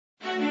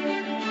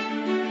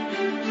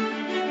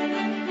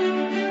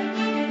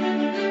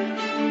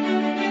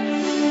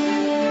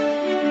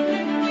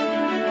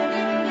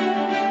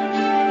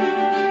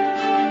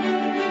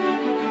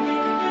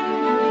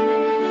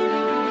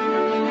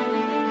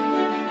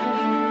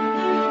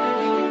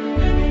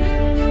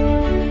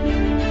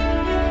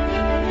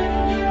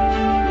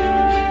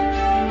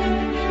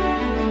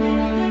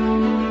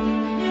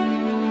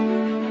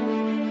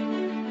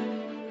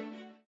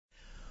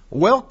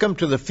Welcome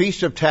to the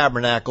Feast of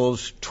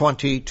Tabernacles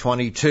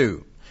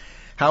 2022.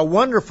 How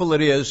wonderful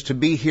it is to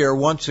be here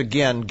once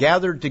again,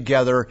 gathered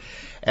together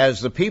as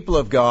the people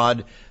of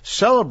God,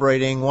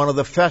 celebrating one of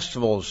the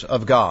festivals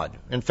of God.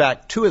 In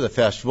fact, two of the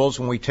festivals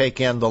when we take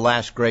in the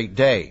last great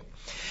day.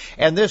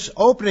 And this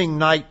opening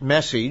night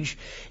message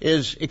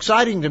is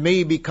exciting to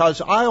me because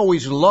I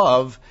always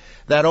love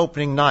that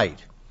opening night.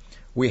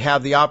 We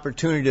have the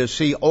opportunity to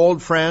see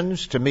old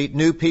friends, to meet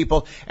new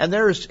people, and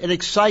there's an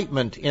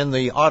excitement in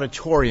the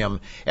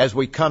auditorium as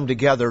we come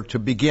together to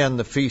begin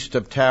the Feast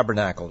of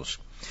Tabernacles.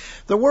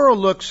 The world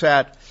looks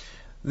at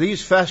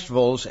these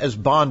festivals as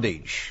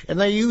bondage,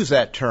 and they use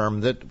that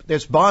term, that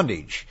it's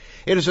bondage.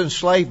 It is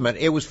enslavement.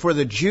 It was for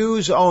the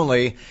Jews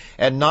only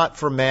and not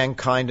for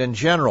mankind in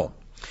general.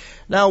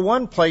 Now,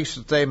 one place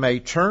that they may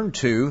turn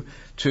to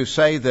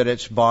say that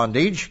it's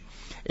bondage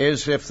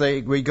is if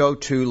we go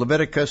to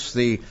Leviticus,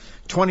 the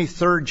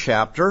 23rd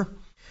chapter,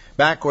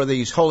 back where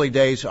these holy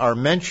days are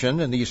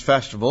mentioned in these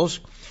festivals.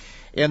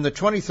 In the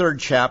 23rd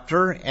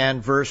chapter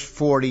and verse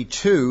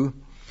 42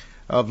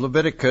 of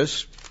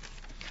Leviticus,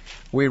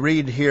 we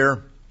read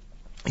here,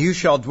 "You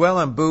shall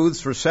dwell in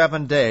booths for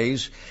 7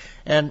 days."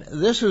 And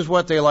this is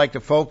what they like to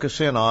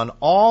focus in on.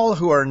 All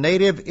who are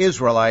native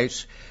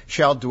Israelites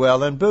shall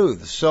dwell in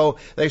booths. So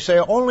they say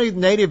only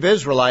native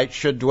Israelites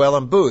should dwell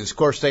in booths. Of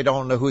course, they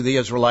don't know who the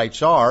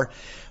Israelites are.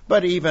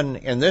 But even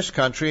in this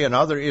country and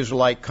other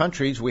Israelite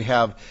countries, we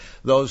have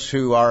those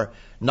who are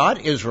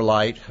not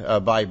Israelite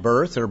by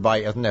birth or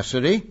by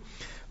ethnicity.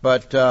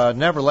 But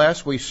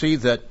nevertheless, we see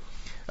that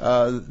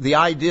the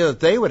idea that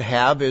they would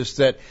have is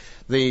that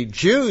the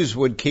Jews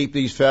would keep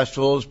these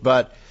festivals,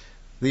 but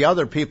the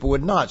other people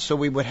would not. So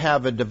we would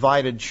have a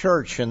divided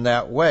church in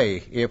that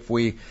way if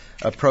we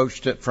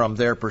approached it from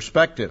their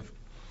perspective.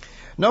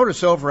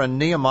 Notice over in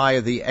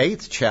Nehemiah, the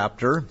 8th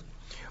chapter,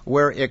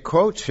 where it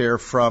quotes here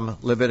from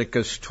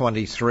Leviticus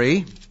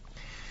 23,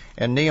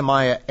 and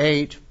Nehemiah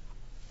 8,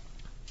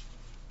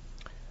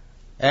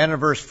 and in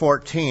verse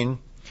 14,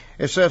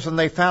 it says, "And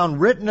they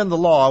found written in the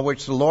law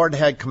which the Lord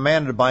had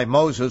commanded by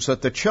Moses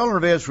that the children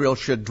of Israel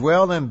should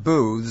dwell in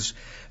booths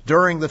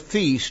during the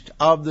feast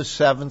of the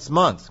 7th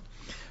month."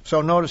 So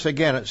notice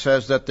again it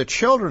says that the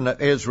children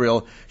of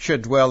Israel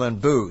should dwell in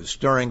booths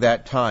during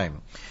that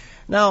time.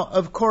 Now,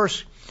 of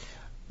course,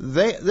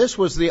 this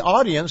was the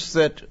audience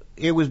that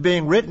it was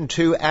being written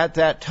to at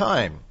that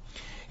time.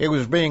 It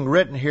was being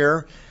written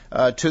here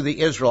to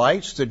the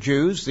Israelites, the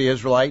Jews, the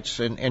Israelites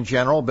in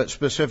general, but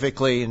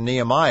specifically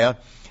Nehemiah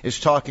is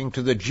talking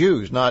to the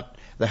Jews, not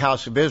the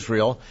house of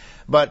Israel.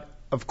 But,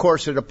 of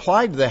course, it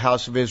applied to the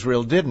house of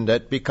Israel, didn't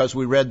it? Because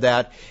we read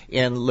that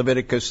in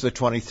Leviticus, the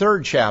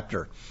 23rd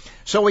chapter.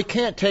 So we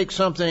can't take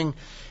something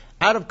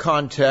out of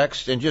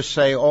context and just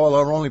say, oh,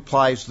 it only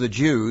applies to the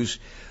Jews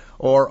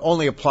or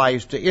only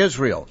applies to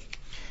Israel.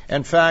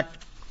 In fact,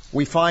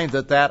 we find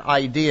that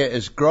idea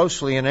is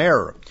grossly in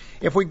error.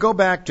 If we go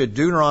back to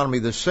Deuteronomy,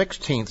 the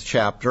 16th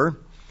chapter,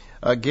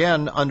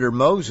 again under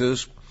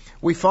Moses,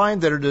 we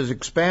find that it is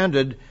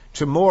expanded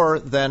to more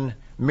than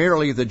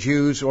merely the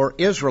Jews or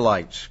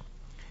Israelites.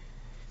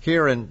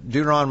 Here in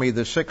Deuteronomy,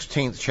 the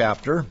 16th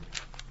chapter,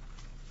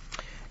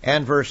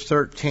 and verse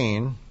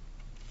 13,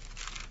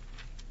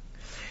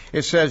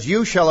 it says,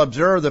 "You shall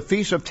observe the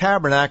Feast of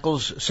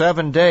Tabernacles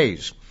 7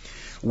 days.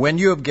 When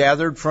you have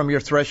gathered from your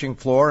threshing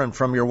floor and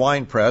from your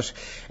winepress,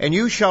 and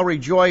you shall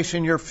rejoice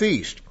in your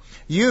feast,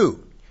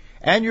 you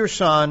and your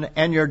son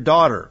and your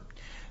daughter."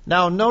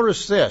 Now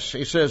notice this.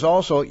 It says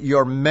also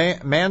your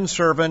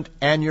manservant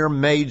and your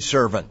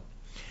maidservant.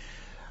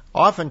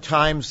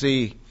 Oftentimes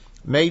the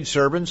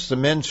maidservants, the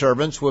men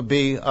servants, would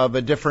be of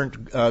a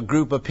different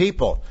group of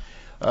people.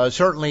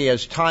 Certainly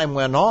as time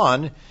went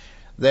on,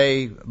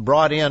 they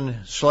brought in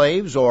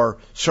slaves or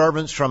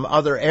servants from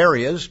other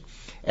areas,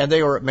 and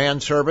they were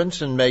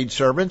manservants and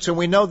maidservants. And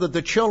we know that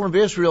the children of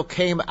Israel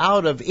came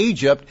out of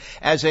Egypt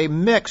as a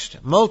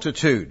mixed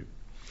multitude.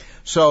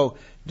 So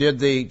did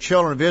the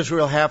children of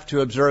Israel have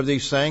to observe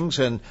these things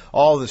and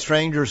all the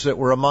strangers that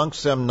were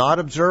amongst them not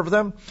observe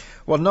them?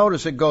 Well,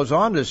 notice it goes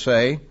on to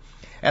say,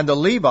 "And the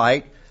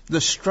Levite,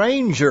 the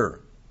stranger,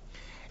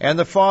 and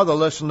the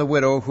fatherless and the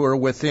widow who are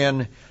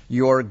within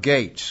your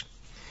gates."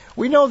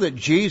 We know that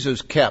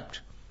Jesus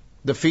kept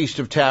the Feast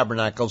of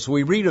Tabernacles.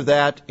 We read of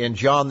that in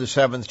John the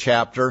 7th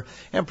chapter,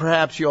 and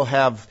perhaps you'll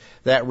have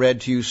that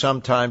read to you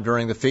sometime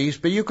during the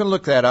feast, but you can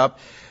look that up,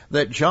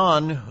 that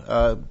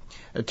John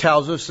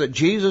tells us that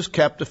Jesus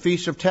kept the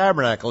Feast of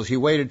Tabernacles. He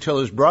waited till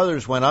his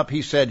brothers went up.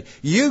 He said,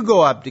 "You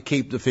go up to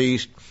keep the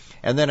feast,"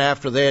 and then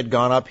after they had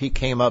gone up, he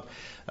came up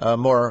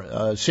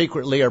more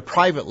secretly or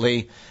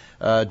privately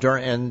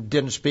and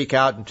didn't speak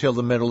out until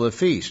the middle of the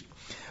feast.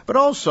 But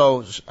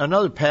also,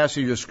 another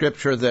passage of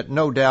Scripture that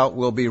no doubt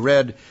will be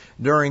read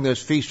during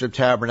this Feast of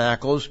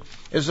Tabernacles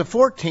is the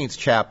 14th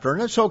chapter.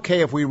 And it's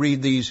okay if we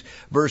read these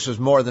verses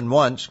more than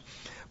once.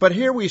 But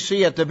here we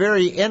see at the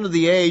very end of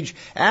the age,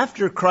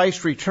 after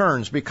Christ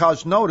returns,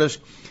 because notice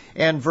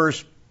in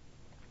verse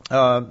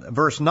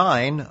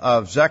 9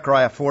 of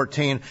Zechariah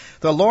 14,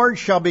 "The Lord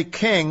shall be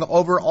king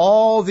over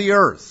all the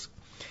earth.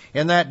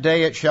 In that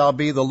day it shall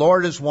be, the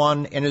Lord is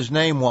one and his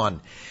name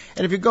one.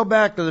 And if you go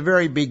back to the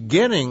very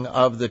beginning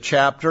of the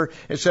chapter,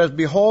 it says,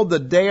 behold, the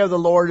day of the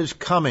Lord is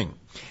coming.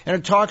 And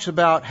it talks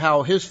about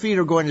how his feet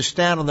are going to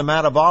stand on the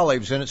Mount of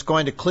Olives, and it's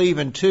going to cleave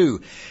in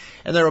two.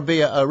 And there will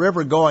be a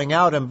river going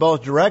out in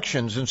both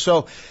directions. And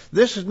so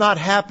this has not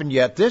happened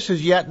yet. This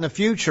is yet in the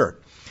future.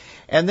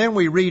 And then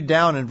we read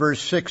down in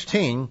verse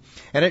 16,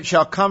 and it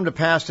shall come to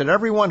pass that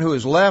everyone who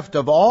is left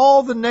of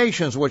all the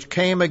nations which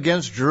came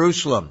against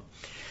Jerusalem.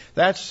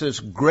 That's this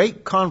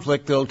great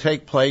conflict that will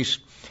take place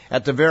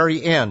at the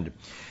very end.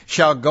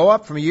 Shall go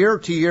up from year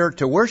to year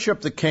to worship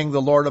the King,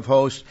 the Lord of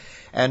hosts,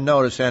 and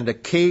notice, and to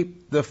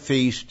keep the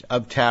Feast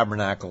of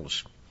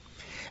Tabernacles.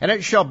 And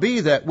it shall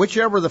be that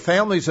whichever the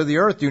families of the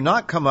earth do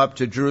not come up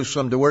to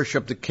Jerusalem to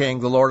worship the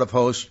King, the Lord of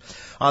hosts,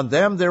 on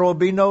them there will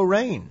be no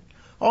rain.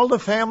 All the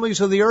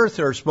families of the earth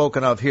are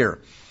spoken of here.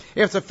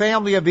 If the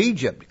family of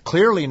Egypt,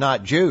 clearly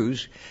not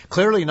Jews,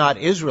 clearly not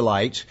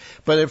Israelites,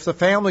 but if the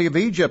family of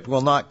Egypt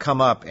will not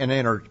come up and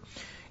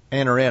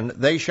enter in,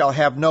 they shall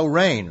have no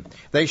rain.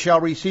 They shall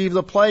receive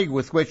the plague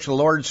with which the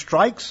Lord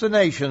strikes the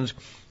nations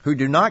who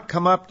do not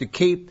come up to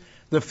keep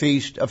the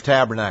Feast of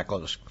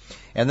Tabernacles.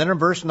 And then in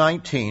verse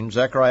 19,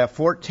 Zechariah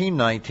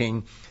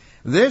 14:19,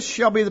 this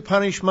shall be the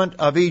punishment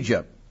of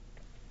Egypt,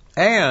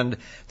 and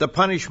the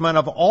punishment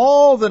of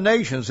all the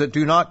nations that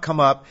do not come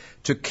up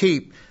to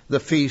keep the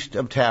Feast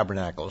of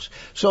Tabernacles.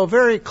 So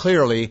very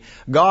clearly,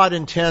 God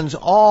intends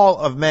all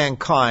of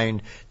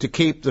mankind to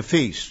keep the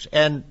feasts,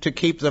 and to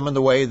keep them in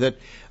the way that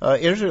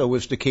Israel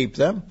was to keep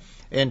them,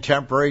 in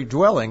temporary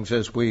dwellings,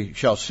 as we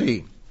shall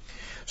see.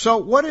 So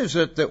what is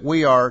it that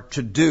we are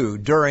to do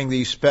during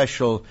these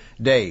special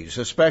days,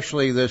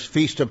 especially this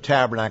Feast of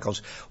Tabernacles?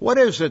 What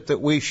is it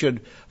that we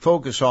should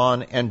focus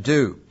on and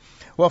do?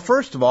 Well,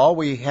 first of all,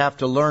 we have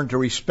to learn to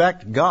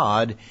respect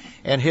God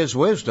and his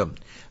wisdom.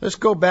 Let's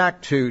go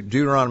back to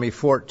Deuteronomy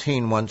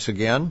 14 once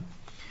again.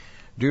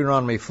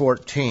 Deuteronomy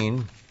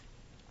 14.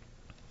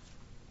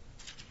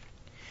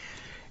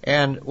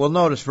 And we'll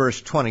notice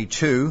verse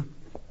 22.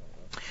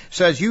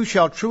 Says, you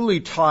shall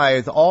truly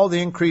tithe all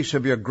the increase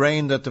of your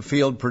grain that the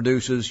field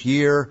produces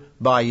year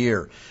by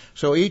year.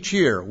 So each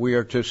year we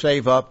are to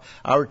save up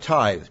our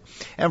tithe.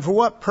 And for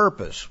what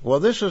purpose? Well,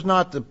 this is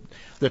not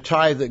the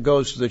tithe that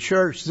goes to the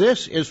church.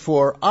 This is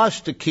for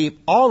us to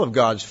keep all of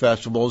God's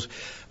festivals,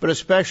 but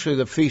especially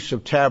the Feast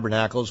of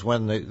Tabernacles,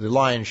 when the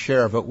lion's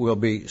share of it will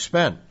be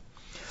spent.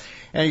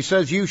 And he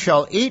says, you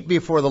shall eat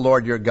before the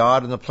Lord your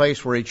God in the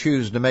place where he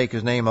chooses to make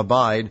his name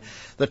abide,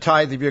 the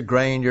tithe of your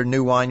grain, your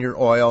new wine, your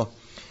oil,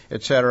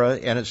 etc.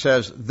 And it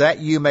says, that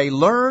you may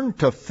learn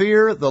to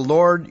fear the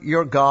Lord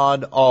your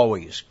God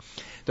always.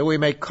 That we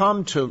may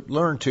come to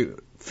learn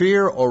to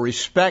fear or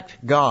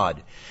respect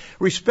God.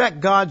 Respect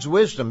God's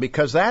wisdom,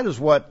 because that is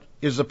what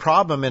is the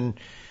problem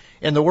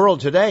in the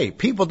world today.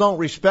 People don't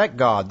respect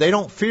God. They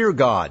don't fear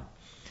God.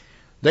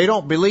 They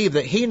don't believe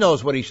that he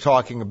knows what he's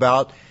talking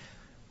about.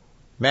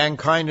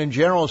 Mankind in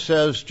general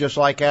says, just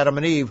like Adam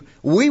and Eve,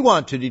 we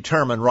want to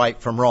determine right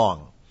from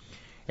wrong.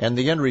 And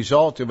the end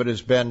result of it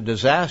has been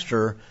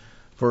disaster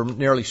for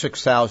nearly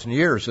 6,000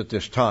 years at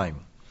this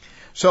time.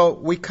 So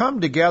we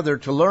come together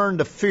to learn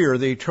to fear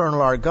the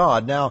eternal our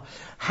God. Now,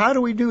 how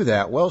do we do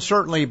that? Well,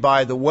 certainly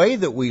by the way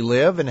that we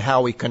live and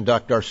how we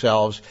conduct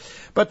ourselves.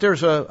 But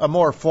there's a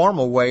more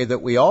formal way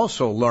that we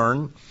also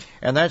learn,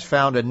 and that's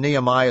found in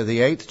Nehemiah, the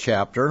 8th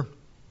chapter.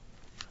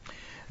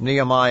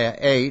 Nehemiah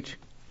 8.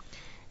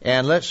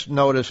 And let's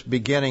notice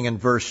beginning in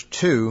verse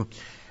 2.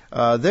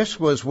 This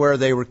was where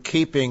they were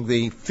keeping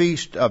the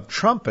Feast of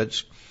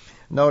Trumpets.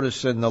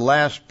 Notice in the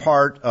last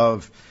part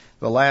of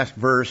the last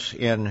verse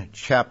in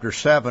chapter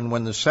 7,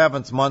 when the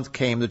 7th month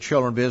came, the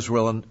children of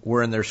Israel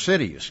were in their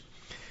cities.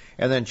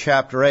 And then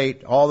chapter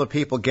 8, all the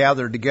people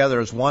gathered together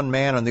as one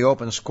man in the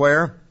open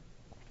square.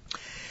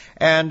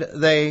 And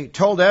they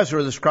told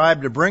Ezra the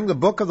scribe to bring the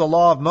book of the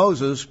law of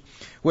Moses,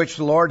 which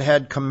the Lord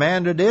had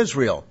commanded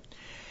Israel.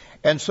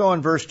 And so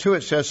in verse 2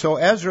 it says, so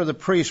Ezra the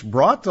priest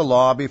brought the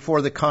law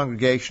before the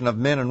congregation of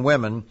men and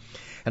women,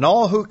 and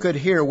all who could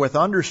hear with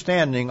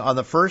understanding on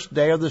the first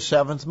day of the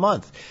 7th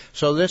month.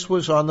 So this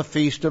was on the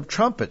Feast of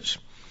Trumpets.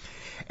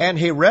 And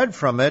he read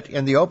from it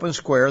in the open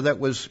square that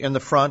was in the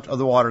front of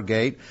the water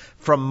gate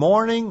from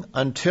morning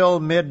until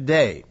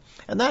midday.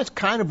 And that's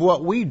kind of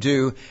what we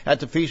do at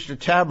the Feast of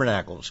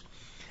Tabernacles.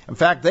 In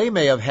fact, they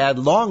may have had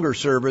longer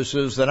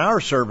services than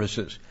our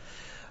services.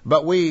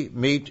 But we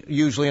meet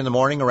usually in the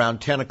morning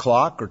around 10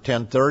 o'clock or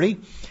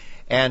 10:30,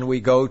 and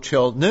we go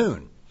till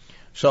noon.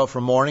 So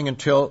from morning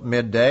until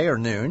midday or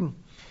noon.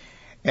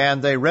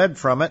 And they read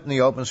from it in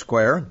the open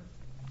square.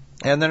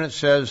 And then it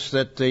says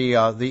that the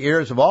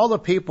ears of all the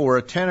people were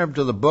attentive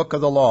to the book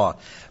of the law.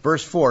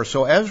 Verse 4,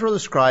 so Ezra the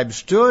scribe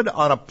stood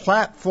on a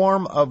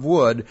platform of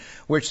wood,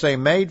 which they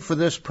made for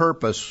this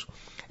purpose.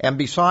 And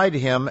beside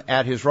him,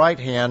 at his right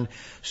hand,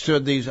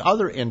 stood these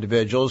other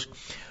individuals.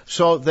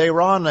 So they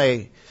were on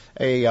a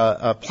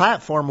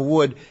platform of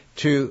wood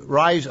to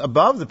rise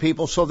above the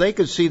people so they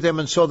could see them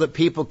and so that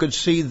people could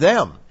see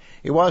them.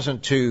 It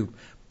wasn't to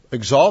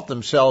exalt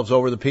themselves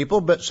over the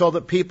people, but so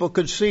that people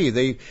could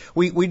see.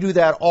 We do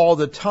that all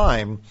the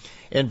time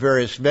in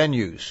various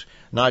venues,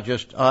 not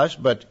just us,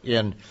 but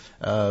in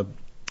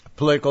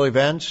political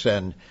events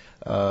and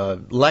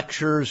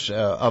lectures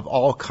of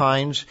all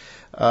kinds,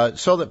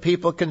 so that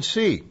people can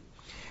see.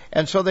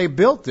 And so they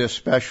built this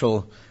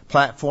special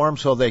platform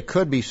so they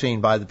could be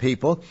seen by the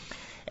people.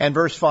 And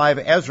verse 5,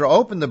 Ezra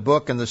opened the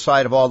book in the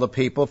sight of all the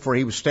people, for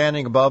he was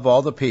standing above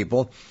all the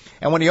people.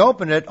 And when he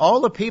opened it,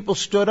 all the people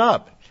stood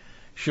up,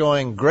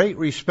 showing great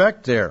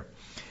respect there.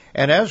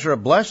 And Ezra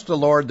blessed the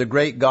Lord, the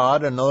great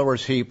God. In other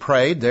words, he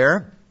prayed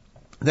there.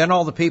 Then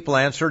all the people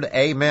answered,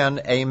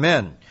 Amen,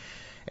 Amen.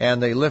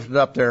 And they lifted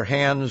up their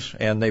hands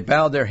and they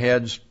bowed their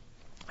heads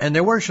and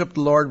they worshiped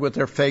the Lord with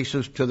their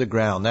faces to the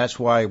ground. That's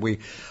why we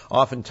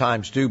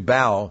oftentimes do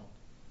bow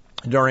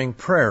during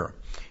prayer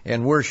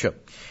and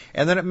worship.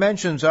 And then it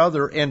mentions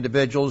other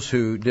individuals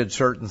who did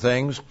certain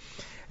things,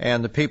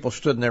 and the people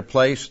stood in their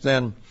place.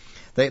 Then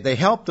they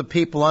helped the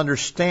people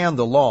understand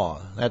the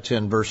law. That's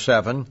in verse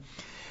 7.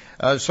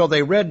 So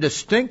they read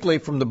distinctly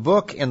from the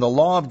book in the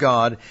law of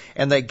God,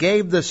 and they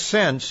gave the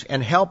sense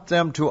and helped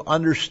them to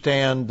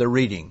understand the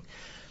reading.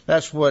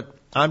 That's what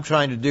I'm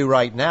trying to do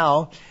right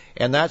now,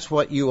 and that's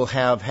what you will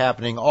have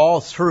happening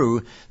all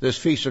through this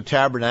Feast of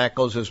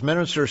Tabernacles as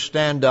ministers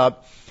stand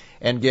up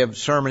and give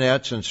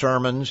sermonettes and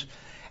sermons,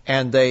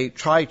 and they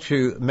try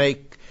to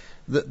make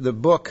the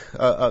book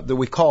that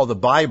we call the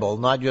Bible,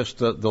 not just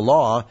the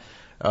law,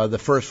 the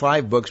first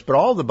 5 books, but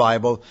all the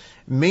Bible,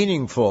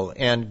 meaningful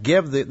and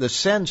give the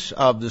sense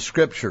of the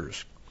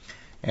Scriptures.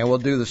 And we'll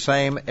do the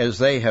same as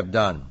they have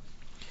done.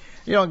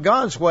 You know,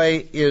 God's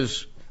way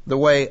is the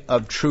way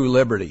of true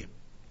liberty.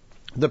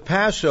 The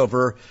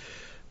Passover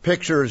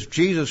pictures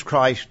Jesus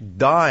Christ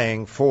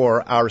dying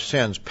for our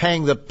sins,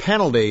 paying the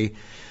penalty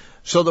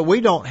so that we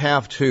don't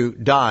have to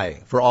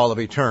die for all of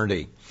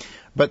eternity,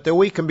 but that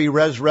we can be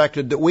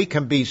resurrected, that we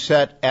can be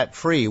set at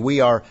free.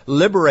 We are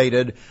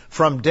liberated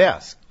from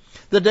death.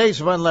 The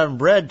days of unleavened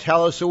bread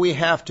tell us that we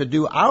have to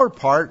do our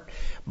part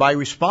by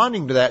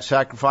responding to that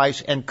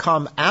sacrifice and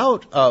come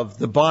out of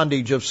the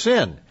bondage of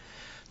sin,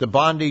 the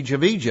bondage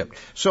of Egypt.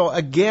 So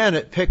again,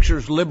 it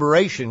pictures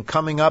liberation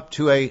coming up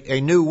to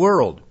a new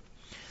world.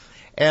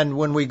 And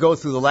when we go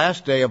through the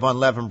last day of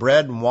unleavened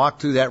bread and walk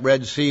through that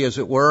Red Sea, as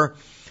it were,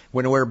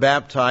 when we're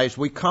baptized,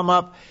 we come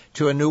up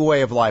to a new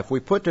way of life.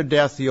 We put to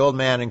death the old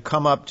man and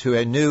come up to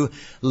a new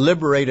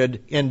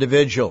liberated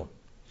individual.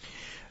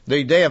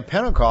 The day of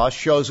Pentecost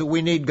shows that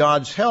we need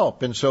God's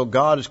help, and so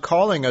God is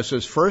calling us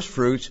as first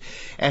fruits,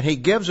 and He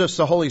gives us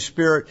the Holy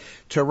Spirit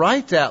to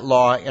write that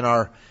law in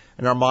our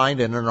mind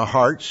and in our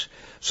hearts,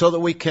 so that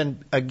we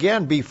can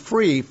again be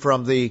free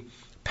from the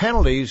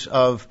penalties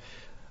of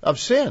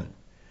sin.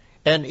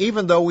 And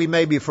even though we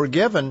may be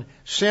forgiven,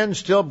 sin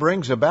still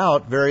brings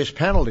about various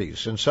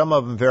penalties, and some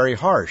of them very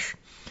harsh.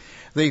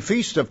 The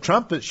Feast of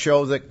Trumpets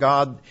show that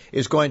God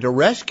is going to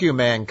rescue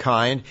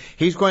mankind.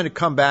 He's going to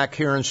come back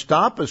here and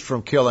stop us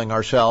from killing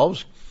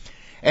ourselves.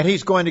 And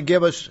He's going to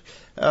give us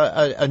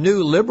a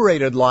new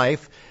liberated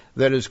life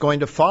that is going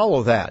to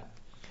follow that.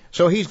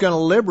 So He's going to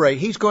liberate.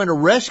 He's going to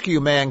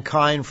rescue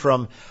mankind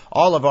from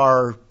all of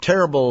our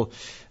terrible,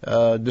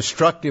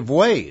 destructive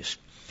ways.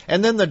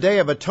 And then the Day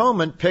of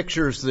Atonement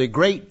pictures the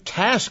great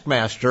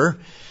taskmaster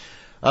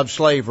of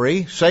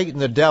slavery, Satan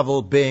the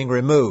devil, being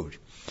removed.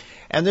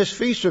 And this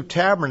Feast of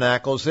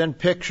Tabernacles then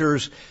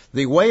pictures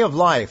the way of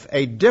life,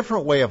 a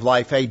different way of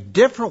life, a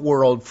different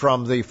world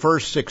from the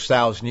first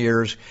 6,000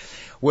 years,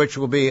 which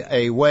will be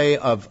a way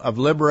of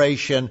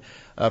liberation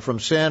from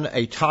sin,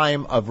 a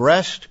time of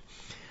rest,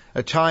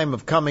 a time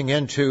of coming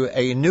into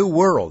a new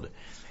world.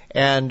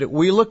 And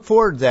we look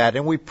forward to that,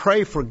 and we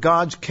pray for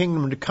God's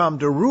kingdom to come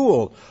to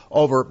rule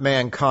over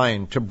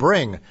mankind, to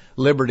bring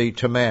liberty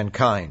to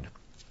mankind.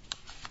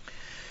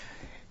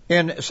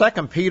 In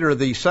 2 Peter,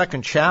 the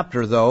 2nd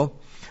chapter, though,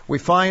 we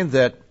find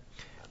that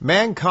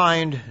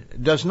mankind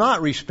does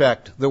not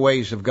respect the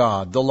ways of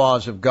God, the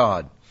laws of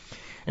God.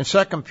 In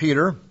 2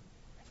 Peter,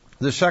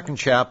 the 2nd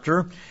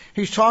chapter,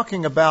 he's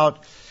talking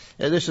about,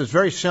 this is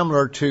very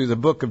similar to the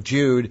book of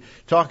Jude,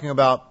 talking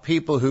about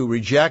people who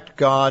reject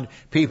God,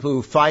 people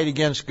who fight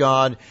against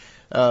God,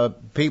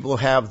 people who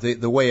have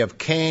the way of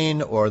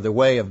Cain or the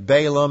way of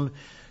Balaam,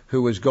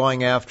 who was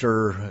going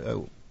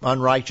after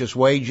unrighteous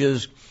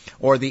wages,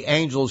 or the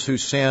angels who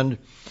sinned.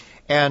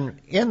 And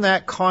in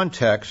that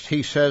context,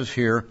 he says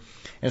here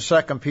in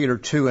 2 Peter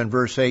 2 and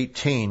verse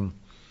 18,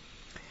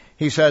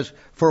 he says,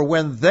 "For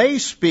when they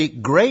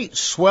speak great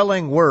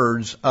swelling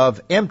words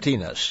of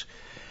emptiness,"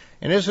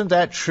 and isn't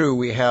that true?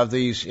 We have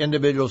these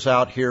individuals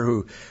out here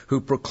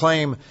who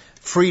proclaim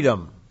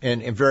freedom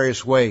in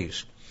various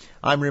ways.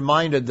 I'm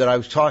reminded that I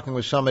was talking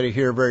with somebody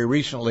here very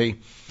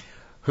recently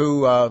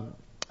who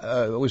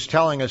was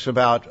telling us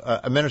about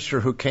a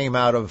minister who came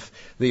out of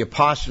the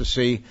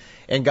apostasy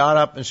and got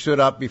up and stood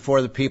up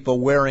before the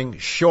people wearing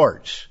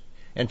shorts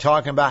and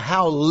talking about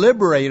how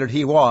liberated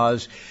he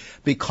was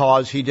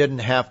because he didn't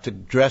have to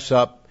dress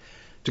up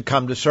to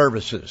come to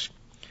services.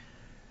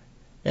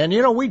 And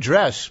you know, we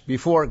dress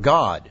before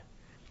God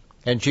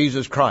and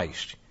Jesus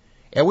Christ.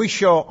 And we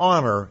show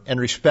honor and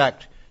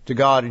respect to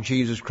God and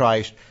Jesus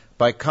Christ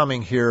by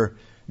coming here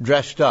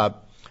dressed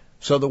up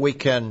so that we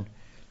can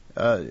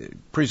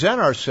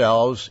present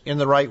ourselves in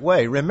the right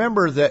way.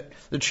 Remember that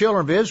the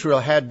children of Israel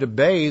had to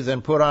bathe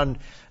and put on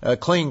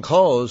clean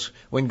clothes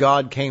when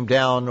God came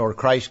down, or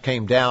Christ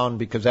came down,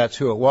 because that's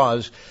who it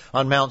was,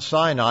 on Mount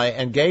Sinai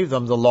and gave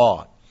them the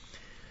law.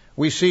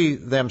 We see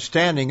them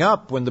standing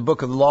up when the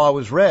book of the law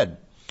was read.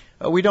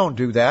 We don't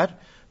do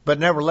that, but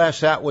nevertheless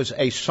that was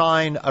a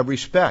sign of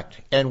respect,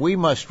 and we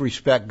must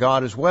respect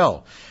God as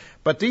well.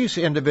 But these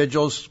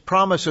individuals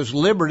promise us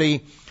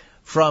liberty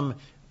from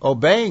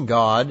obeying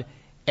God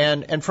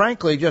and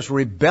frankly just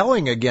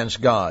rebelling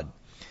against God.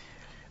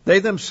 They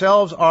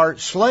themselves are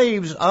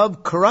slaves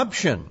of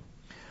corruption.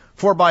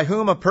 For by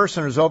whom a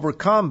person is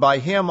overcome, by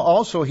him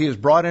also he is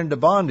brought into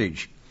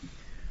bondage.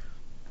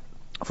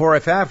 For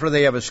if after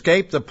they have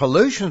escaped the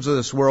pollutions of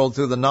this world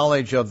through the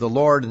knowledge of the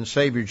Lord and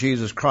Savior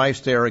Jesus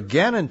Christ, they are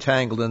again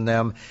entangled in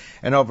them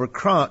and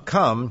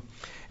overcome,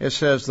 it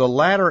says the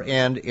latter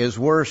end is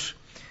worse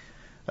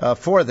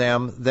for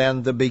them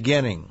than the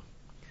beginning.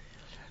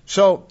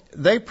 So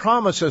they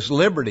promise us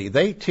liberty.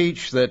 They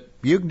teach that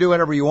you can do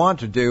whatever you want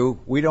to do.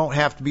 We don't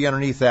have to be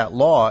underneath that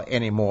law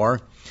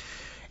anymore.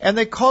 And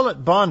they call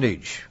it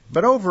bondage.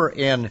 But over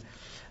in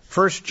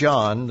 1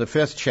 John, the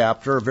 5th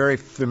chapter, a very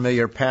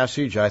familiar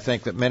passage, I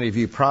think that many of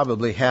you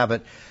probably have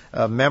it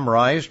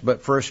memorized,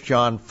 but 1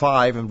 John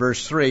 5 and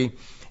verse 3,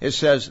 it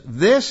says,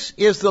 "This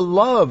is the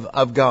love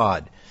of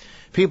God."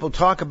 People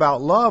talk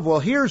about love. Well,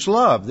 here's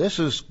love. This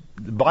is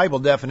the Bible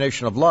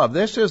definition of love.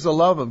 This is the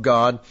love of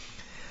God,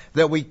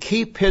 that we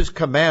keep His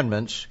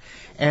commandments,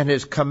 and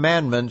His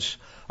commandments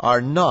are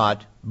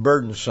not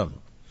burdensome.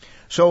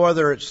 So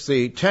whether it's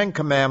the 10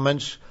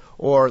 Commandments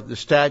or the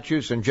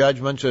statutes and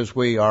judgments as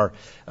we are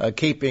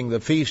keeping the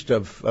Feast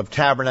of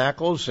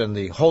Tabernacles and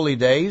the holy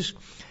days,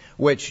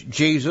 which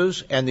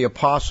Jesus and the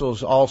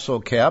apostles also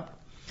kept,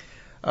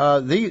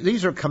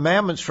 these are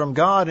commandments from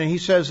God, and He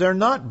says they're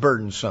not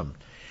burdensome.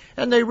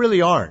 And they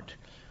really aren't.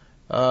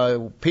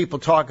 People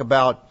talk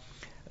about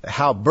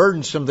how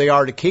burdensome they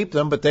are to keep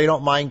them, but they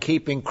don't mind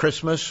keeping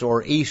Christmas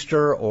or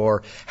Easter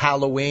or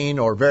Halloween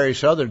or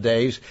various other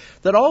days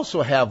that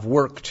also have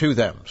work to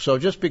them. So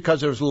just because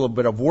there's a little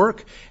bit of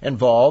work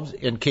involved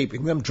in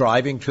keeping them,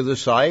 driving to the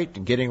site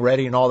and getting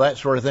ready and all that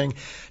sort of thing,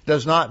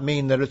 does not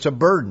mean that it's a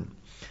burden,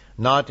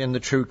 not in the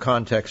true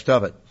context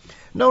of it.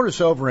 Notice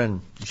over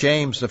in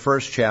James, the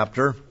 1st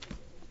chapter,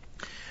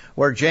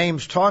 where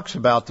James talks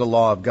about the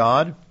law of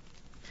God.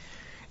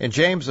 In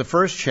James, the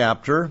 1st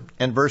chapter,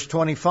 and verse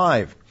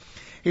 25,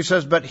 he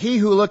says, "But he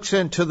who looks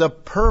into the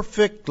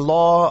perfect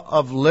law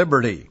of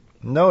liberty,"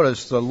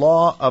 notice the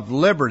law of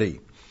liberty,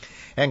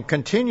 "and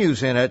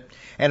continues in it,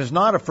 and is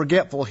not a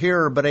forgetful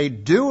hearer, but a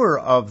doer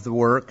of the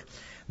work,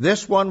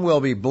 this one will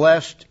be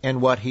blessed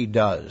in what he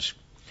does."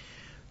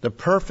 The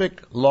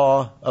perfect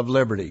law of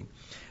liberty.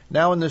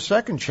 Now in the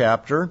 2nd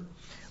chapter,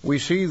 we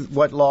see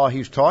what law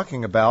he's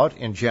talking about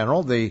in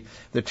general, the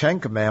 10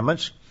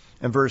 Commandments.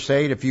 In verse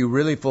 8, "If you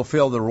really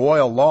fulfill the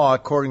royal law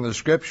according to the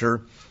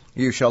Scripture,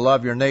 you shall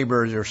love your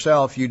neighbor as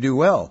yourself, you do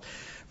well.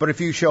 But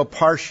if you show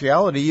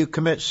partiality, you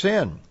commit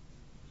sin,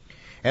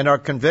 and are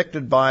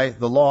convicted by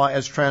the law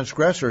as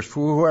transgressors.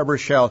 For whoever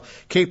shall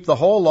keep the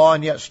whole law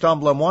and yet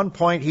stumble in one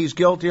point, he's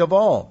guilty of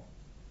all.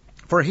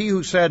 For he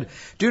who said,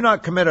 'Do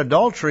not commit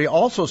adultery,'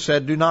 also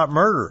said, 'Do not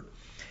murder.'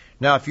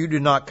 Now if you do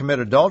not commit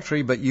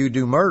adultery, but you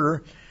do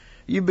murder,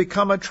 you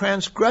become a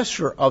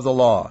transgressor of the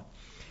law."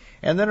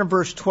 And then in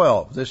verse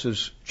 12, this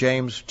is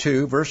James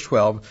 2, verse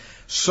 12,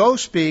 "So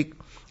speak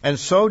and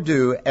so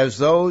do as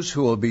those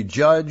who will be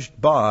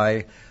judged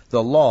by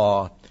the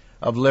law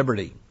of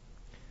liberty."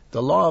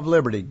 The law of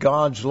liberty,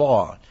 God's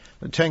law.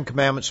 The 10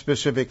 Commandments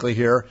specifically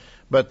here,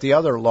 but the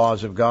other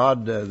laws of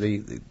God,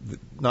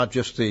 not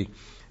just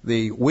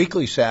the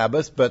weekly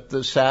Sabbath, but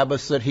the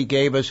Sabbath that He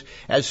gave us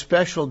as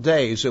special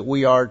days that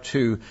we are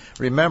to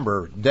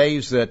remember,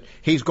 days that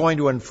He's going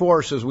to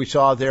enforce, as we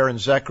saw there in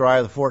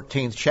Zechariah the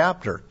 14th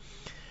chapter.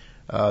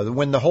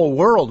 When the whole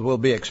world will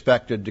be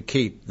expected to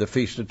keep the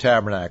Feast of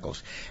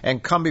Tabernacles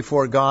and come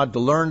before God to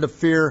learn to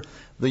fear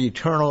the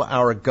eternal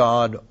our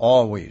God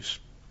always.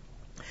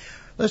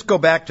 Let's go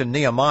back to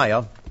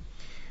Nehemiah,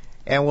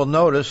 and we'll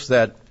notice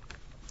that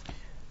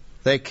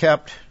they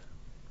kept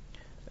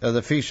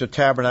the Feast of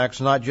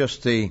Tabernacles, not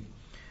just the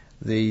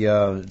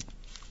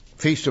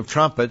Feast of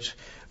Trumpets,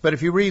 but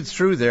if you read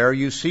through there,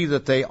 you see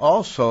that they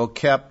also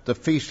kept the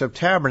Feast of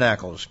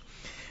Tabernacles.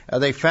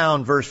 They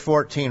found, verse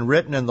 14,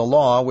 written in the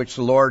law, which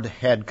the Lord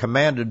had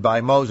commanded by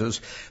Moses,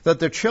 that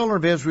the children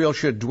of Israel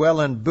should dwell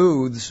in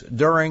booths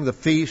during the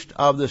feast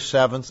of the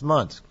 7th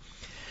month.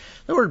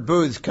 The word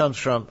booths comes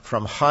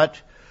from hut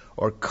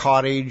or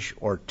cottage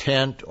or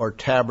tent or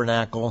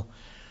tabernacle.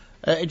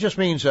 It just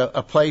means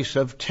a place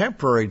of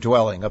temporary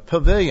dwelling, a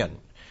pavilion,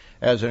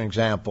 as an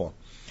example.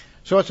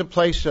 So it's a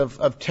place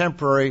of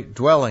temporary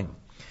dwelling.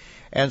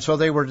 And so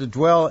they were to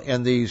dwell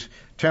in these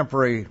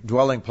temporary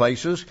dwelling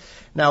places.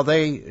 Now,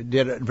 they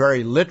did it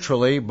very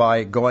literally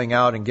by going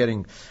out and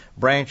getting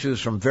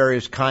branches from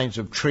various kinds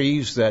of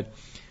trees that,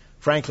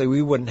 frankly,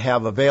 we wouldn't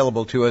have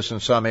available to us in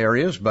some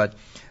areas, but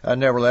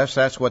nevertheless,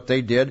 that's what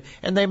they did.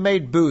 And they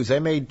made booths. They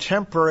made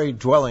temporary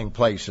dwelling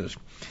places.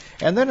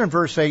 And then in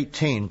verse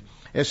 18,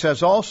 it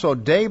says, also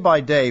day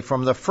by day,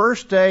 from the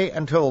first day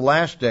until the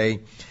last day,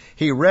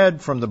 he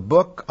read from the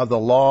book of the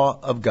law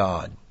of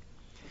God.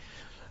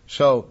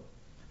 So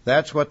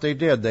that's what they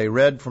did. They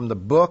read from the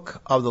book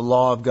of the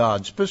law of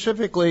God,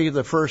 specifically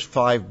the first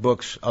 5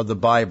 books of the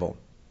Bible.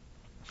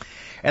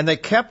 And they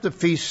kept the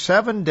feast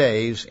 7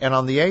 days, and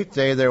on the 8th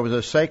day there was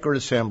a sacred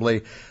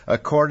assembly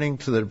according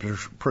to the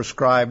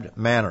prescribed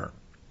manner.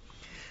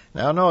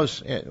 Now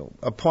notice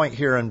a point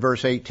here in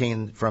verse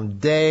 18, from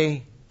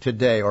day to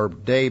day, or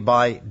day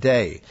by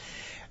day.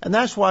 And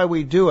that's why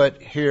we do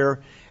it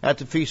here at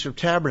the Feast of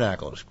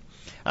Tabernacles.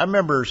 I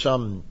remember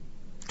some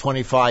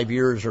 25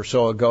 years or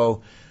so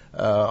ago,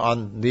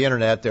 on the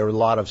internet, there was a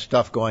lot of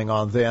stuff going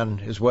on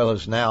then as well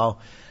as now,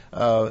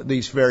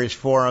 these various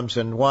forums,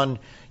 and one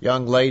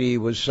young lady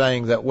was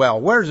saying that, well,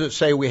 where does it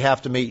say we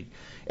have to meet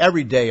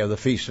every day of the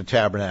Feast of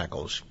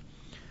Tabernacles?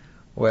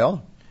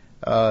 Well,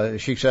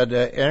 she said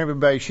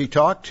everybody she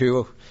talked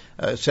to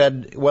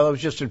said, well, it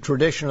was just a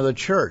tradition of the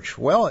church.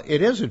 Well,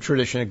 it is a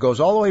tradition. It goes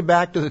all the way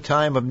back to the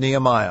time of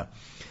Nehemiah.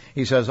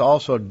 He says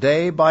also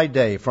day by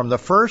day, from the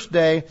first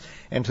day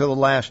until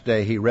the last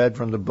day, he read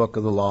from the book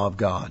of the law of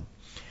God.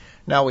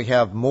 Now we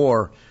have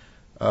more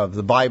of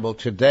the Bible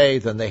today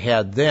than they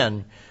had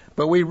then,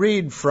 but we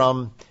read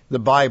from the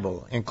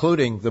Bible,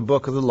 including the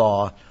book of the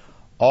law,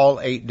 all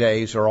 8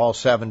 days or all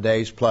 7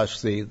 days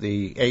plus the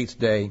 8th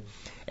day,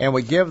 and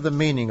we give the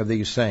meaning of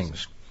these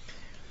things.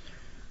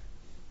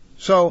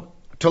 So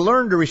to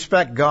learn to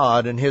respect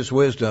God and His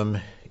wisdom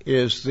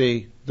is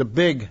the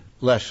big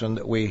lesson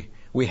that we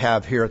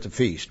have here at the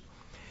feast.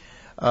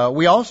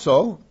 We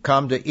also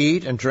come to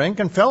eat and drink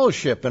and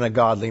fellowship in a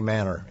godly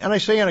manner. And I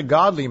say in a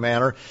godly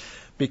manner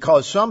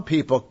because some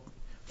people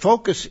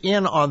focus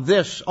in on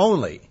this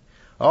only.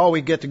 Oh,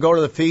 we get to go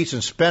to the feast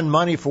and spend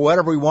money for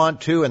whatever we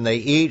want to, and they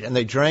eat and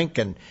they drink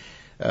and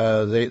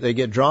they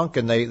get drunk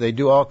and they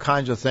do all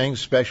kinds of things,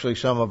 especially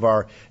some of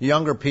our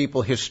younger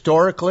people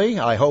historically.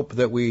 I hope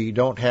that we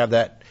don't have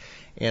that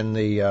in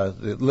the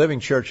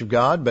living Church of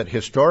God, but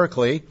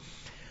historically,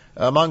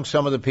 among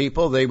some of the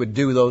people, they would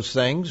do those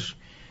things.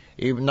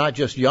 Even not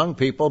just young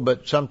people,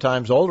 but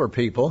sometimes older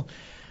people.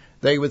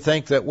 They would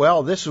think that,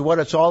 well, this is what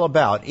it's all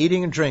about,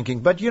 eating and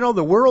drinking. But,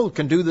 the world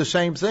can do the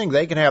same thing.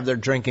 They can have their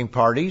drinking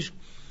parties.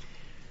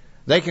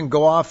 They can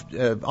go off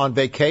on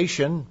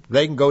vacation.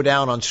 They can go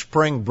down on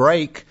spring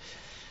break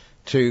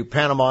to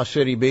Panama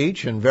City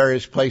Beach and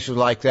various places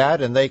like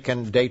that, and they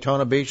can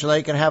Daytona Beach, and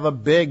they can have a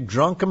big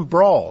drunken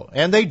brawl.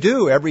 And they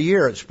do every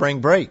year at spring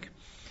break.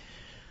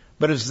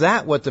 But is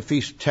that what the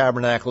Feast of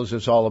Tabernacles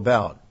is all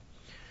about?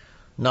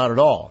 Not at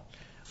all.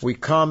 We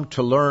come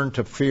to learn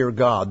to fear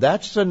God.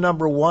 That's the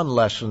number one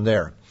lesson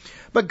there.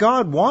 But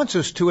God wants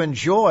us to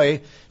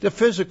enjoy the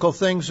physical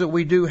things that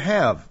we do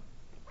have.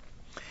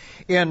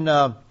 In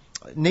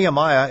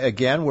Nehemiah,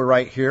 again, we're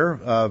right here,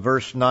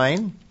 verse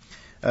 9,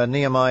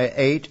 Nehemiah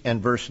 8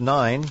 and verse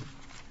 9.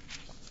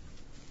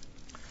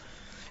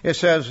 It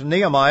says,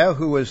 Nehemiah,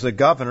 who was the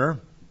governor,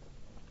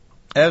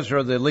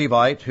 Ezra the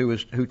Levite,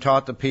 who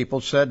taught the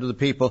people, said to the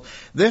people,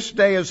 this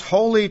day is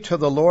holy to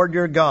the Lord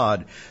your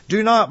God.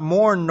 Do not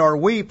mourn nor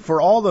weep,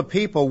 for all the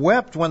people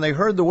wept when they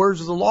heard the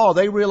words of the law.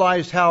 They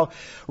realized how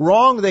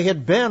wrong they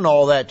had been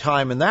all that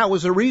time, and that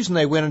was the reason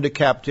they went into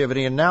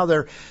captivity. And now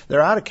they're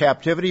out of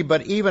captivity,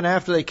 but even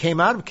after they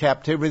came out of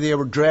captivity, they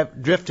were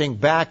drifting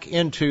back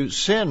into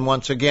sin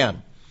once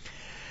again.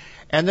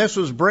 And this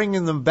was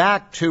bringing them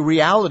back to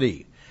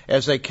reality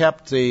as they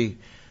kept the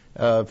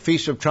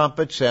Feast of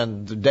Trumpets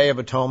and the Day of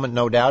Atonement,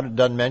 no doubt, it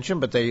doesn't mention,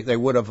 but they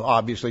would have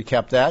obviously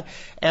kept that.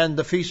 And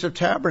the Feast of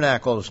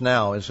Tabernacles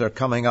now, as they're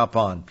coming up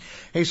on.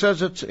 He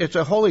says it's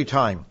a holy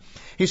time.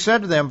 He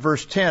said to them,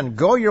 verse 10,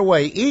 go your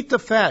way, eat the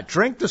fat,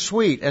 drink the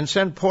sweet, and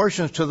send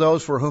portions to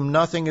those for whom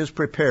nothing is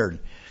prepared.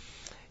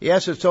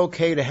 Yes, it's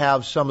okay to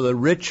have some of the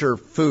richer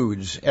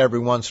foods every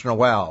once in a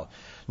while.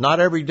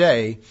 Not every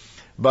day,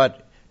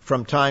 but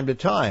from time to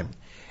time.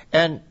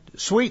 And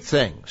sweet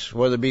things,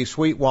 whether it be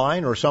sweet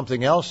wine or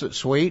something else that's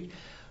sweet,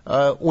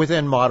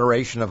 within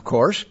moderation, of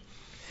course.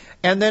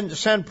 And then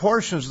send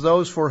portions to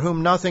those for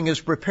whom nothing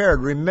is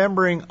prepared,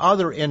 remembering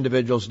other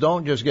individuals.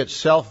 Don't just get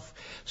selfish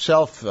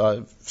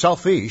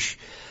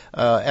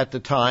at the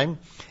time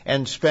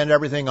and spend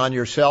everything on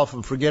yourself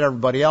and forget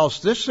everybody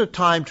else. This is a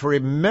time to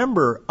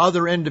remember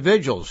other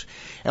individuals.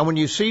 And when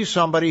you see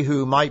somebody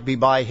who might be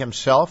by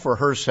himself or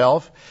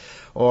herself,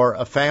 or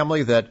a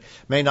family that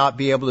may not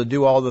be able to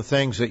do all the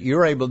things that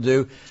you're able to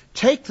do,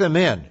 take them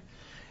in.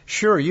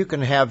 Sure, you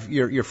can have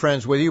your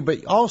friends with you,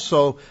 but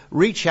also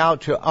reach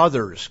out to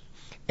others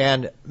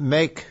and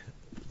make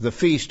the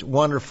feast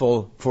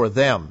wonderful for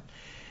them.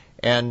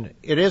 And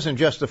it isn't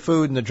just the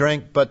food and the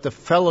drink, but the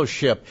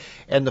fellowship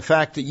and the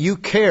fact that you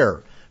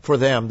care for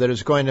them that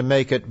is going to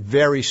make it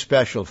very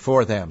special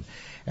for them.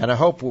 And I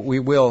hope we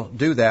will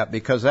do that,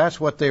 because that's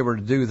what they were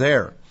to do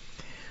there.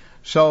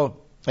 So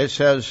it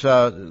says,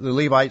 the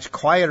Levites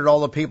quieted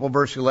all the people,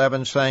 verse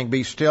 11, saying,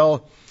 "Be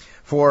still,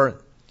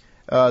 for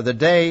the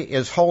day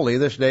is holy.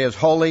 This day is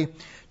holy.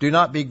 Do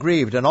not be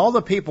grieved." And all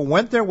the people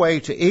went their way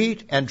to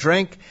eat and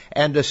drink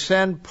and to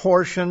send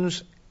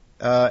portions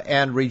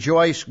and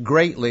rejoice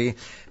greatly,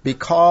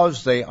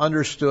 because they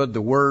understood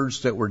the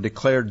words that were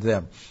declared to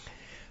them.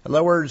 In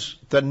other words,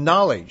 the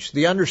knowledge,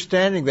 the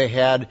understanding they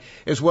had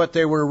is what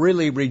they were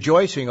really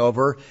rejoicing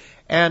over.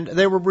 And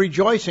they were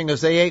rejoicing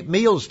as they ate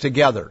meals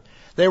together.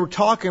 They were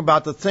talking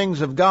about the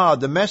things of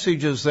God, the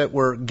messages that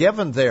were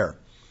given there.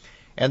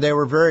 And they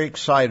were very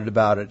excited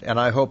about it. And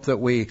I hope that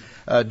we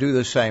do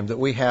the same, that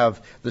we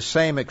have the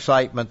same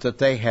excitement that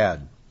they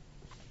had.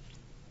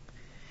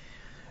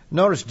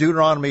 Notice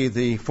Deuteronomy,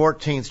 the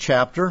 14th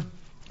chapter,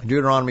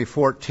 Deuteronomy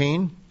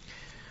 14.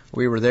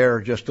 We were there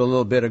just a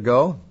little bit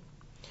ago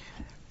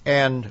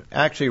and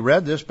actually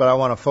read this, but I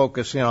want to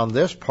focus in on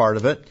this part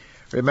of it.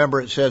 Remember,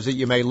 it says that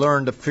you may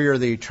learn to fear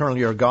the eternal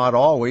your God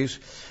always.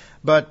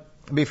 But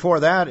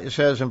before that, it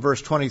says in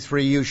verse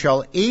 23, "You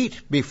shall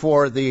eat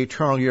before the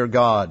eternal your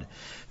God."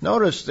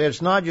 Notice that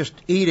it's not just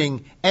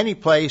eating any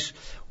place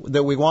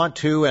that we want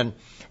to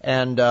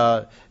and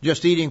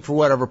just eating for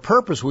whatever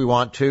purpose we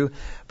want to,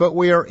 but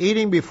we are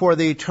eating before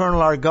the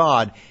eternal our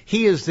God.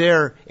 He is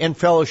there in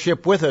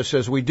fellowship with us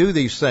as we do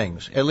these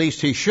things. At least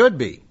He should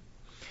be.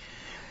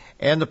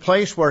 And the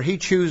place where He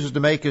chooses to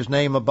make His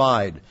name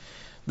abide.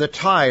 The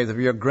tithe of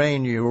your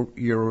grain,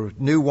 your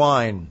new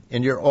wine,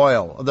 and your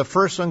oil, the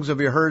firstlings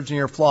of your herds and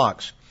your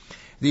flocks,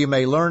 that you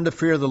may learn to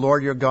fear the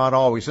Lord your God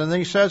always. And then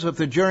He says, if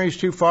the journey is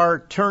too far,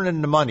 turn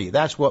into money.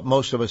 That's what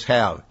most of us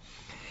have.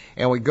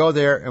 And we go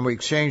there and we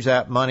exchange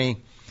that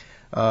money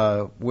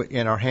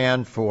in our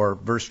hand for,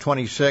 verse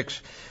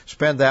 26,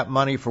 spend that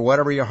money for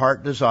whatever your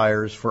heart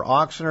desires, for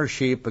oxen or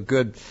sheep, a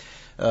good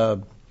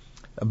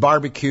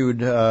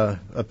barbecued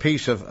a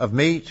piece of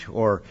meat,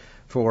 or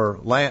for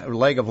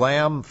leg of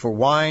lamb, for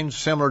wine,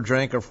 similar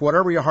drink, or for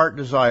whatever your heart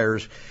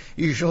desires.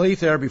 You shall eat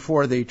there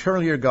before the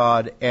eternal your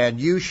God, and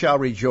you shall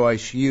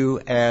rejoice, you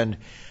and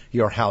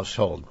your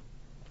household.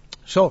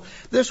 So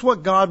this is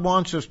what God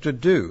wants us to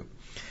do.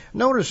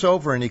 Notice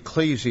over in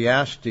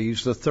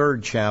Ecclesiastes, the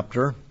 3rd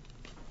chapter,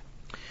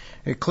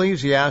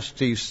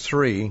 Ecclesiastes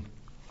 3,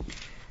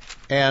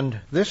 and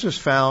this is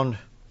found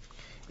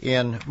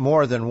in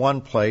more than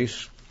one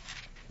place,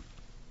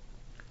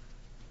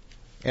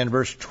 in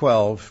verse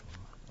 12,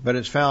 but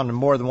it's found in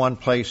more than one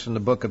place in the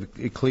book of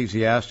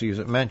Ecclesiastes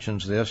that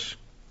mentions this.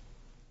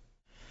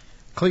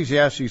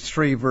 Ecclesiastes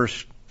 3,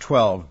 verse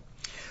 12.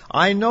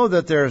 "I know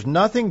that there is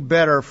nothing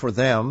better for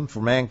them,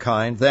 for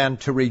mankind, than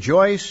to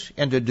rejoice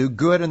and to do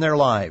good in their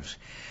lives,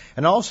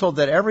 and also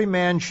that every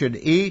man should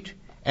eat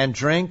and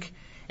drink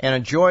and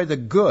enjoy the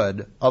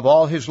good of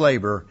all his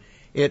labor.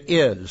 It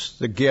is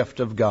the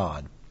gift of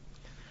God."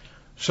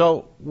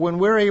 So when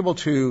we're able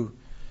to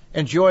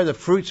enjoy the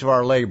fruits of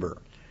our labor,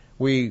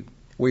 we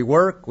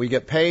work, we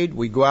get paid,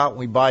 we go out and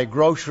we buy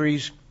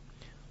groceries,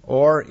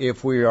 or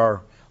if we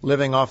are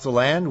living off the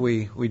land,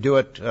 we do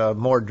it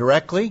more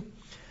directly.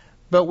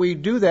 But we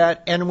do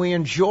that and we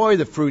enjoy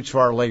the fruits of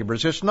our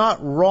labors. It's not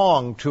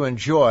wrong to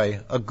enjoy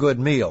a good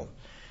meal,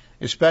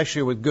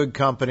 especially with good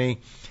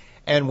company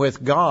and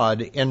with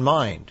God in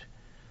mind,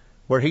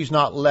 where He's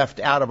not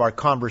left out of our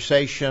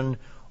conversation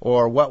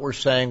or what we're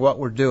saying, what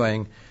we're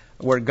doing,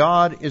 where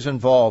God is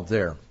involved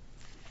there.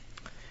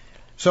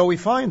 So we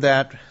find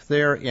that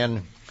there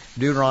in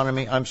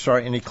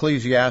in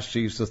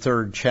Ecclesiastes, the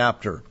 3rd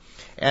chapter.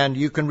 And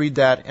you can read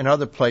that in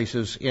other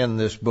places in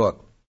this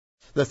book.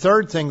 The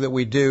third thing that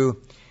we do,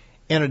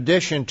 in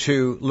addition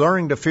to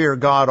learning to fear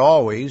God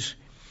always,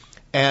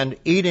 and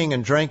eating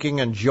and drinking,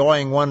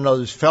 enjoying one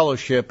another's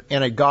fellowship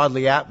in a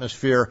godly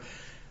atmosphere,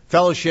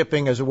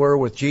 fellowshipping, as it were,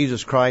 with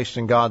Jesus Christ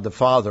and God the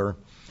Father,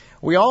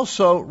 we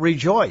also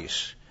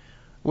rejoice,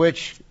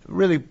 which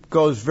really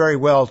goes very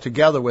well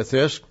together with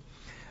this.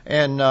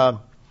 And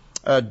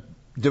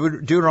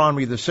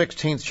Deuteronomy, the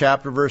 16th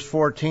chapter, verse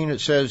 14, it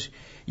says,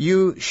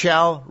 "You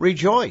shall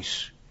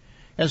rejoice."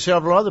 And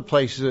several other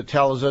places it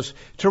tells us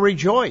to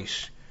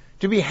rejoice,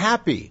 to be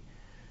happy,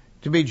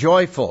 to be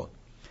joyful.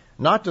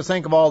 Not to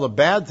think of all the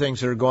bad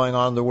things that are going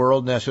on in the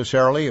world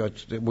necessarily.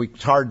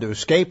 It's hard to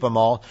escape them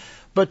all.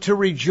 But to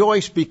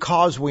rejoice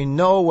because we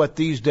know what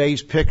these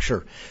days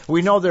picture.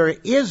 We know there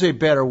is a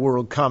better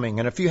world coming.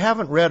 And if you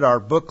haven't read our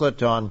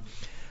booklet on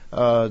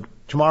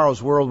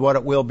Tomorrow's World, What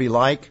It Will Be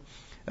Like,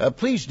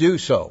 please do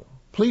so.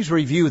 Please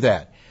review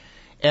that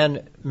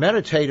and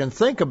meditate and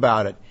think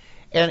about it.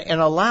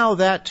 And allow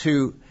that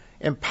to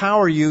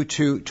empower you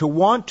to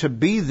want to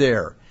be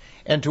there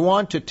and to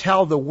want to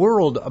tell the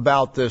world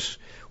about this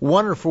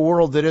wonderful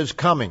world that is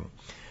coming,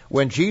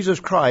 when Jesus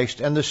Christ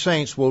and the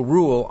saints will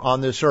rule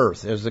on this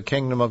earth as the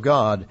kingdom of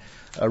God,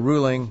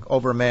 ruling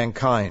over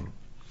mankind.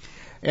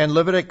 In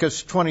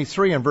Leviticus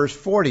 23 and verse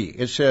 40,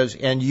 it says,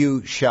 "And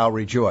you shall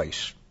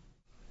rejoice."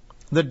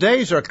 The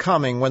days are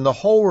coming when the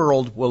whole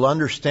world will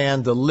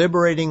understand the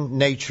liberating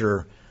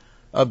nature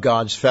of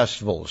God's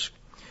festivals,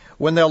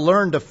 when they'll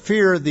learn to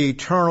fear the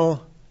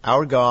eternal,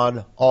 our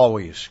God,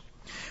 always,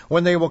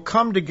 when they will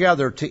come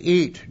together to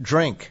eat,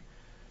 drink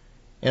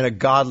in a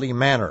godly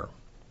manner,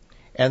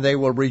 and they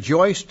will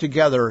rejoice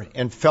together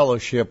in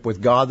fellowship with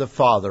God the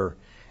Father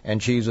and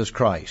Jesus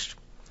Christ.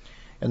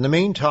 In the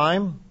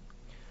meantime,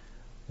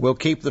 we'll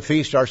keep the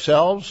feast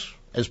ourselves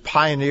as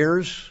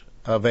pioneers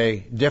of a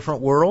different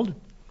world.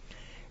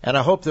 And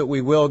I hope that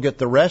we will get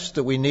the rest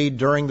that we need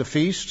during the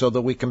feast so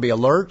that we can be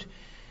alert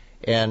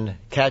and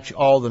catch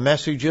all the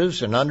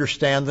messages and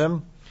understand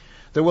them.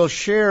 That we'll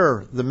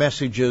share the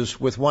messages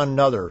with one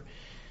another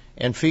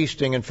in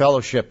feasting and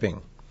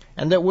fellowshipping.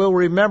 And that we'll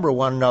remember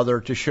one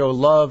another to show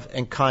love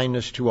and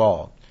kindness to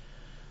all.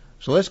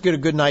 So let's get a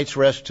good night's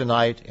rest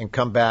tonight and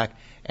come back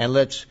and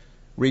let's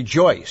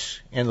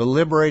rejoice in the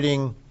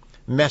liberating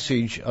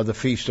message of the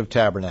Feast of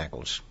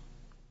Tabernacles.